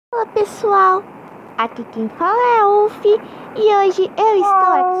Olá pessoal, aqui quem fala é Ulf e hoje eu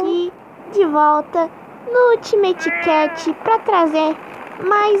estou aqui de volta no Ultimate Cat para trazer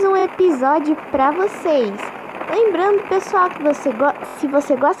mais um episódio para vocês. Lembrando pessoal que se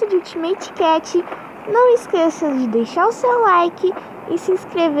você gosta de Ultimate Cat, não esqueça de deixar o seu like e se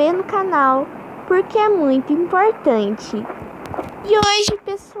inscrever no canal, porque é muito importante. E hoje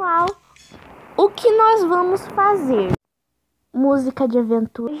pessoal, o que nós vamos fazer? Música de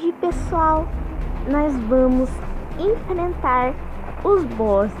aventura. Hoje, pessoal, nós vamos enfrentar os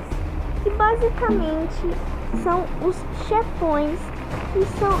bosses, que basicamente são os chefões,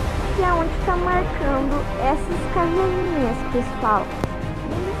 que é onde está marcando essas caveirinhas, pessoal.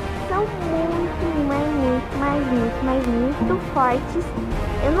 Eles são muito fortes.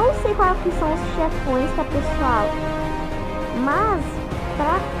 Eu não sei qual que são os chefões, tá, pessoal? Mas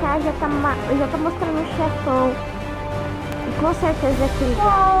pra cá já tá mostrando o chefão. Com certeza é aquele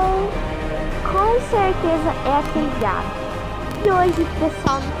gato. Com certeza é aquele gato. E hoje,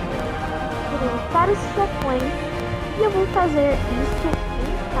 pessoal, vamos para os chefões e eu vou fazer isso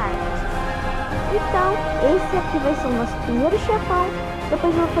em partes. Então, esse aqui vai ser o nosso primeiro chefão.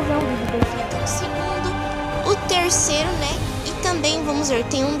 Depois eu vou fazer um vídeo desse. O segundo, o terceiro, né? E também, vamos ver,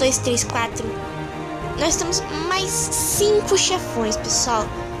 tem 1, 2, 3, 4. Nós temos mais 5 chefões, pessoal.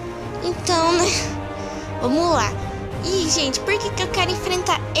 Então, né? Vamos lá. E, gente, por que eu quero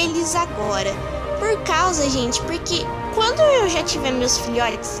enfrentar eles agora? Por causa, gente, porque quando eu já tiver meus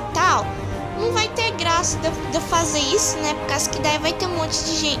filhotes e tal, não vai ter graça de eu fazer isso, né? Por causa que daí vai ter um monte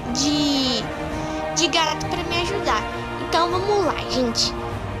de gato pra me ajudar. Então, vamos lá, gente.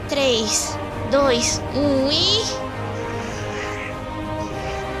 3, 2, 1 e...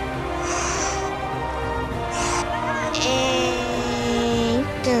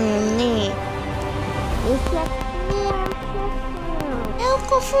 Então, né? Esse aqui eu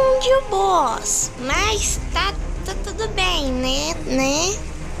confundi o boss, mas tá tudo bem, né?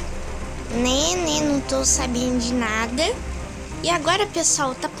 Não tô sabendo de nada. E agora,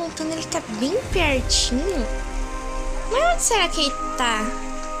 pessoal, tá apontando, ele tá bem pertinho. Mas onde será que ele tá?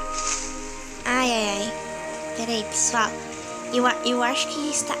 Ai. Pera aí, pessoal. Eu acho que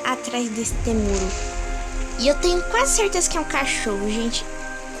ele está atrás desse muro. E eu tenho quase certeza que é um cachorro, gente.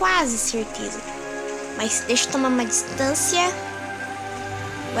 Quase certeza. Mas deixa eu tomar uma distância.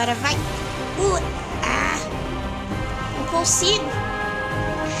 Agora vai. Pula. Ah. Não consigo.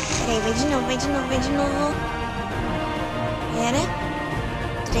 Peraí, vai de novo. Pera.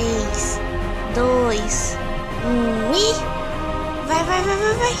 3, 2, 1 e... Vai.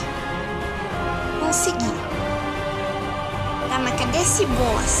 Consegui. Tá, mas cadê esse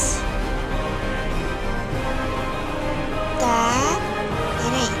boss? Tá.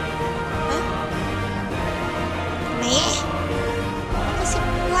 Peraí.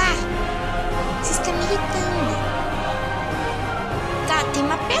 Vocês estão me irritando. Tá, tem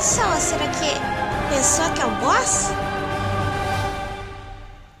uma pessoa. Será que é a pessoa que é o boss?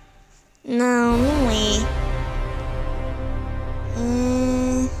 Não é.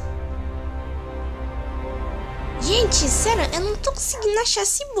 Gente, sério, eu não tô conseguindo achar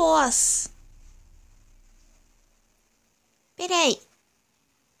esse boss. Peraí.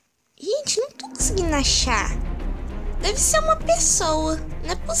 Gente, não tô conseguindo achar. Deve ser uma pessoa.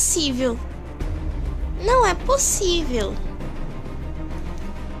 Não é possível. Não é possível.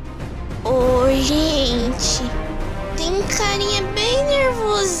 Ô, gente. Tem um carinha bem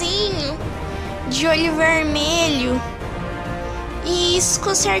nervosinho. De olho vermelho. E isso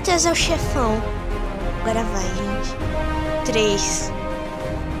com certeza é o chefão. Agora vai, gente. 3,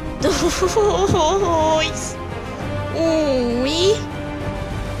 2, 1 e...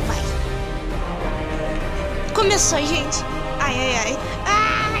 Começou, gente. Ai.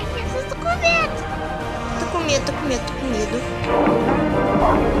 Ai, Jesus, tô com medo. Tô com medo.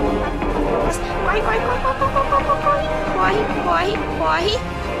 Corre.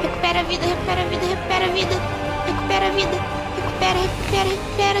 Recupera a vida.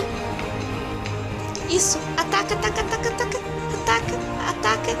 Isso. Ataca.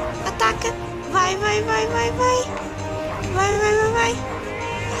 Vai.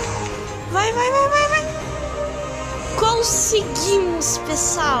 Conseguimos,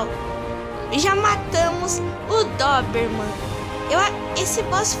 pessoal. Já matamos o Doberman. Esse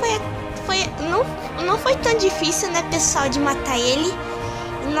boss não foi tão difícil, né, pessoal, de matar ele.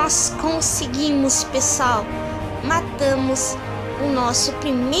 Nós conseguimos, pessoal. Matamos o nosso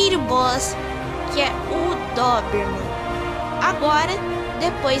primeiro boss, que é o Doberman. Agora,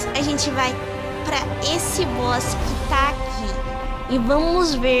 depois a gente vai para esse boss que tá aqui. E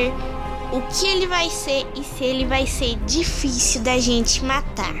vamos ver o que ele vai ser e se ele vai ser difícil da gente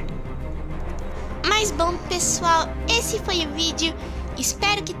matar. Mas bom, pessoal, esse foi o vídeo.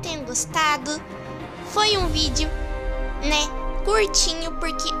 Espero que tenham gostado. Foi um vídeo, né, curtinho,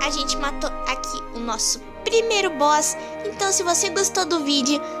 porque a gente matou aqui o nosso primeiro boss. Então, se você gostou do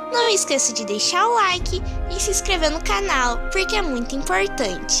vídeo, não esqueça de deixar o like e se inscrever no canal, porque é muito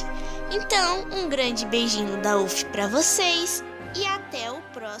importante. Então, um grande beijinho da UF pra vocês e até o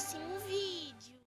próximo